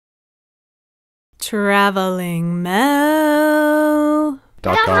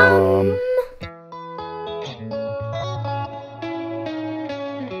TravelingMel.com.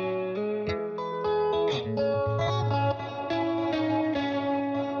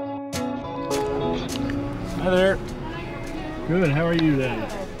 Hi there. Good. How are you today?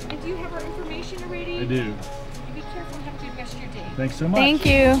 And do you have our information already? I do. You be careful and have a good rest of your day. Thanks so much. Thank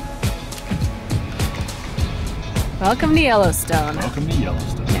you. Welcome to Yellowstone. Welcome to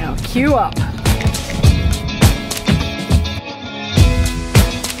Yellowstone. Now queue up.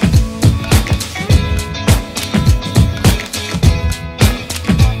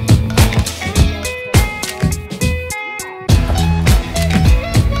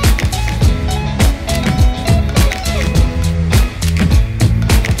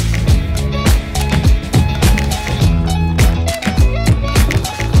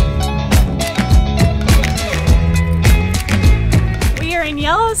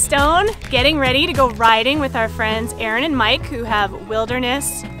 Yellowstone, getting ready to go riding with our friends Aaron and Mike, who have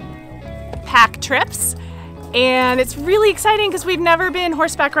wilderness pack trips. And it's really exciting because we've never been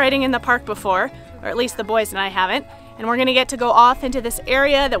horseback riding in the park before, or at least the boys and I haven't. And we're gonna get to go off into this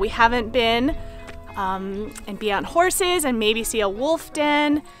area that we haven't been and be on horses and maybe see a wolf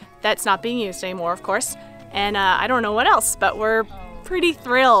den that's not being used anymore, of course. And I don't know what else, but we're pretty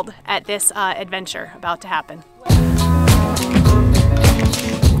thrilled at this adventure about to happen.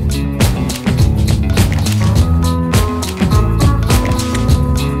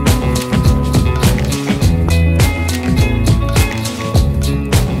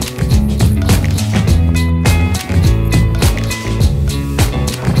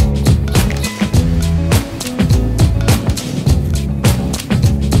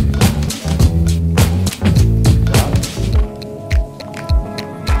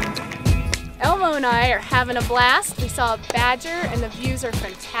 And I are having a blast. We saw a badger and the views are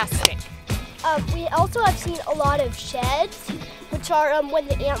fantastic. We also have seen a lot of sheds, which are when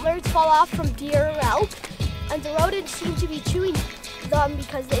the antlers fall off from deer or elk, and the rodents seem to be chewing them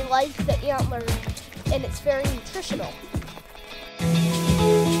because they like the antler and it's very nutritional.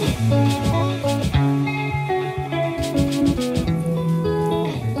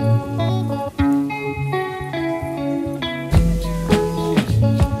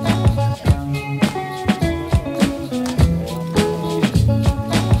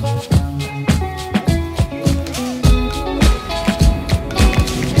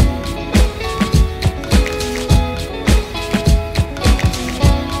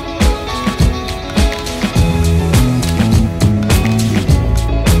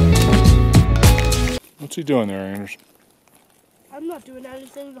 What's he doing there, Anders? I'm not doing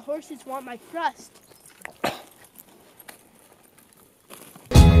anything. The horses want my crust.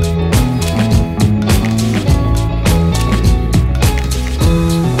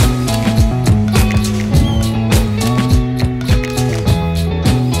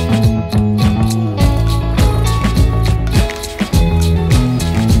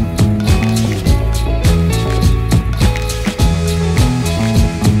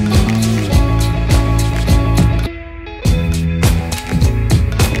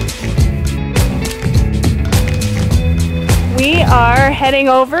 We are heading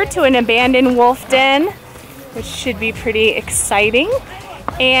over to an abandoned wolf den, which should be pretty exciting.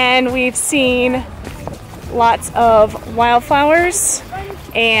 And we've seen lots of wildflowers,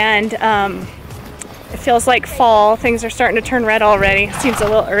 and it feels like fall. Things are starting to turn red already. Seems a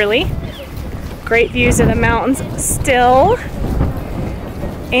little early. Great views of the mountains still.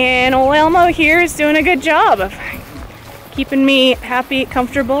 And old Elmo here is doing a good job of keeping me happy,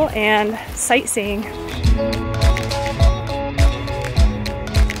 comfortable, and sightseeing.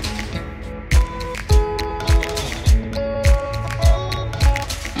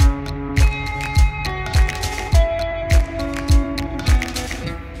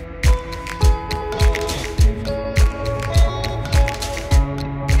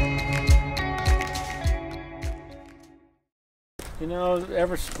 You know,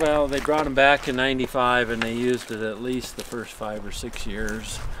 well, they brought them back in '95 and they used it at least the first 5 or 6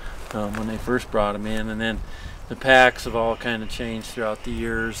 years when they first brought them in, and then the packs have all kind of changed throughout the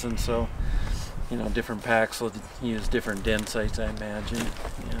years, and so, you know, different packs will use different den sites, I imagine,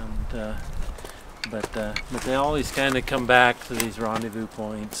 and but they always kind of come back to these rendezvous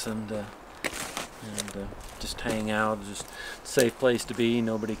points and just hang out. Just a safe place to be.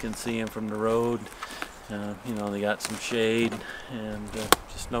 Nobody can see them from the road. You know, they got some shade, and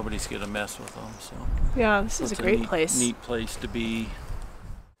just nobody's gonna mess with them. So yeah, this is a great place. Neat place to be.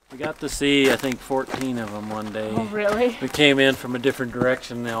 We got to see, I think, 14 of them one day. Oh, really? We came in from a different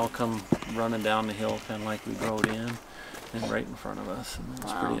direction. They all come running down the hill, kind of like we rode in, and right in front of us. And it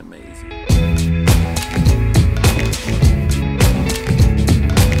was pretty amazing.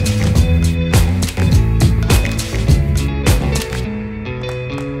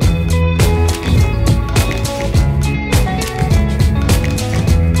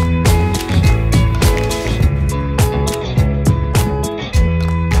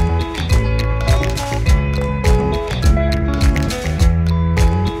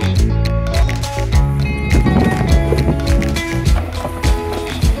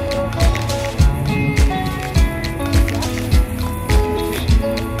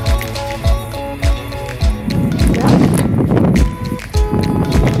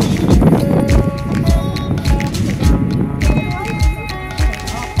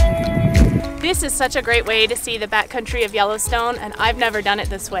 This is such a great way to see the backcountry of Yellowstone, and I've never done it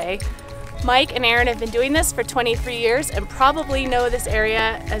this way. Mike and Aaron have been doing this for 23 years and probably know this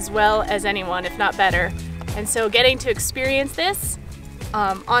area as well as anyone, if not better. And so getting to experience this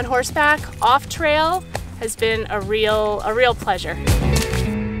on horseback, off trail, has been a real pleasure.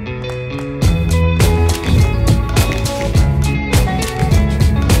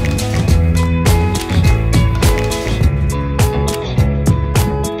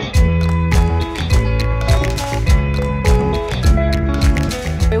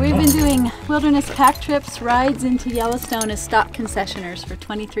 We've been doing wilderness pack trips, rides into Yellowstone as stock concessioners for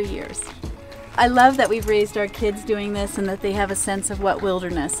 23 years. I love that we've raised our kids doing this and that they have a sense of what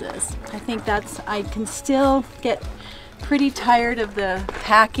wilderness is. I think I can still get pretty tired of the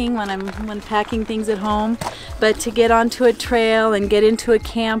packing when packing things at home, but to get onto a trail and get into a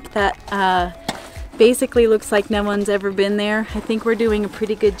camp that basically looks like no one's ever been there, I think we're doing a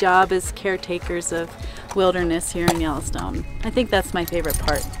pretty good job as caretakers of wilderness here in Yellowstone. I think that's my favorite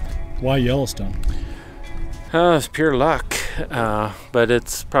part. Why Yellowstone? It's pure luck, but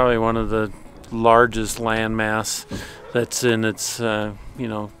it's probably one of the largest landmass that's in its you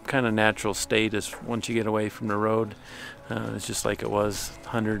know, kind of natural state is once you get away from the road. It's just like it was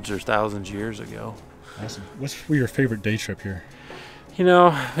hundreds or thousands of years ago. Awesome. What's your favorite day trip here? You know,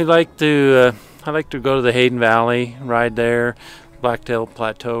 I like to go to the Hayden Valley, ride there. Blacktail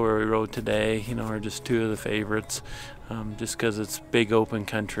Plateau where we rode today, you know, are just two of the favorites, just because it's big open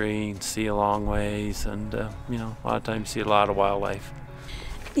country, you can see a long ways, and you know, a lot of times see a lot of wildlife.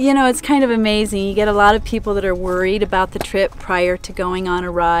 You know, it's kind of amazing. You get a lot of people that are worried about the trip prior to going on a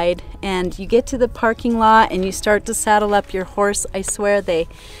ride, and you get to the parking lot and you start to saddle up your horse. I swear they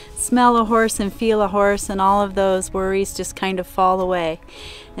smell a horse and feel a horse, and all of those worries just kind of fall away.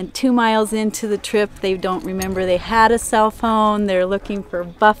 And 2 miles into the trip, they don't remember they had a cell phone. They're looking for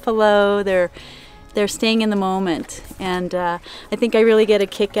buffalo. They're staying in the moment. And I think I really get a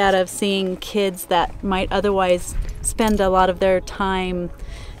kick out of seeing kids that might otherwise spend a lot of their time,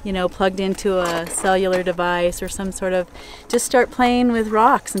 you know, plugged into a cellular device or some sort of, just start playing with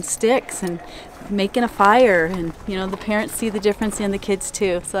rocks and sticks and making a fire, and you know, the parents see the difference in the kids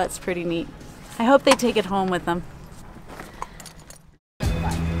too, so that's pretty neat. I hope they take it home with them.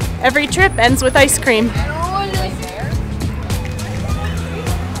 Every trip ends with ice cream.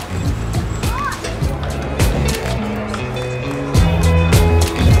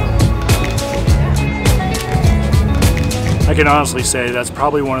 I can honestly say that's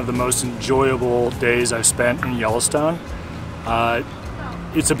probably one of the most enjoyable days I've spent in Yellowstone.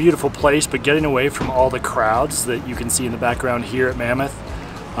 It's a beautiful place, but getting away from all the crowds that you can see in the background here at Mammoth,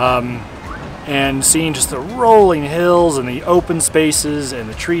 and seeing just the rolling hills and the open spaces and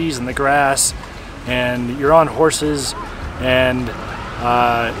the trees and the grass, and you're on horses, and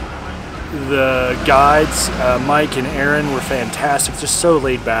the guides, Mike and Aaron, were fantastic, just so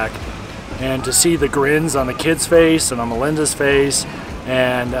laid back. And to see the grins on the kids' face and on Melinda's face,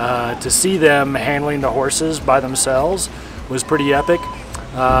 and to see them handling the horses by themselves was pretty epic.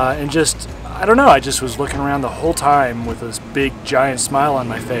 And just, I don't know, I just was looking around the whole time with this big giant smile on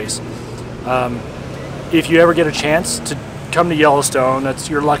my face. If you ever get a chance to come to Yellowstone,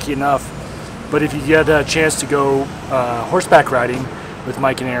 you're lucky enough. But if you get a chance to go horseback riding with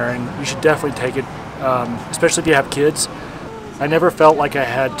Mike and Aaron, you should definitely take it, especially if you have kids. I never felt like I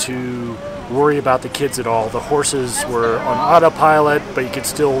had to worry about the kids at all. The horses were on autopilot, but you could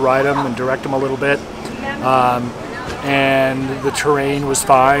still ride them and direct them a little bit. And the terrain was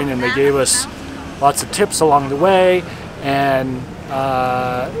fine, and they gave us lots of tips along the way. And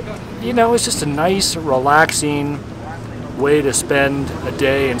you know, it's just a nice, relaxing way to spend a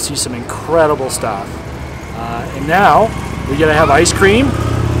day and see some incredible stuff. And now we get to have ice cream.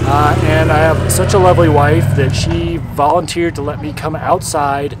 And I have such a lovely wife that she volunteered to let me come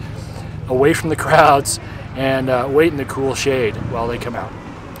outside away from the crowds and wait in the cool shade while they come out.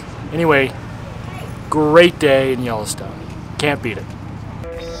 Anyway, great day in Yellowstone. Can't beat it.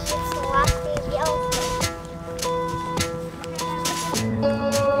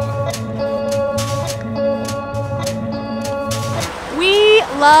 We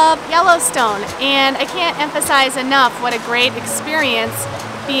love Yellowstone, and I can't emphasize enough what a great experience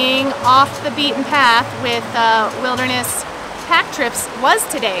being off the beaten path with wilderness pack trips was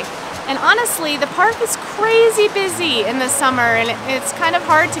today. And honestly, the park is crazy busy in the summer, and it's kind of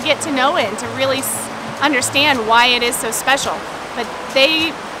hard to get to know it and to really understand why it is so special. But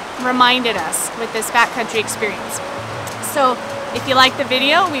they reminded us with this backcountry experience. So if you like the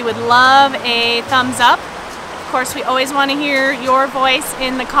video, we would love a thumbs up. Of course, we always want to hear your voice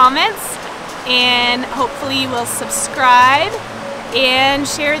in the comments, and hopefully you will subscribe and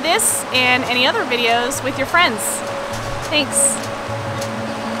share this and any other videos with your friends. Thanks.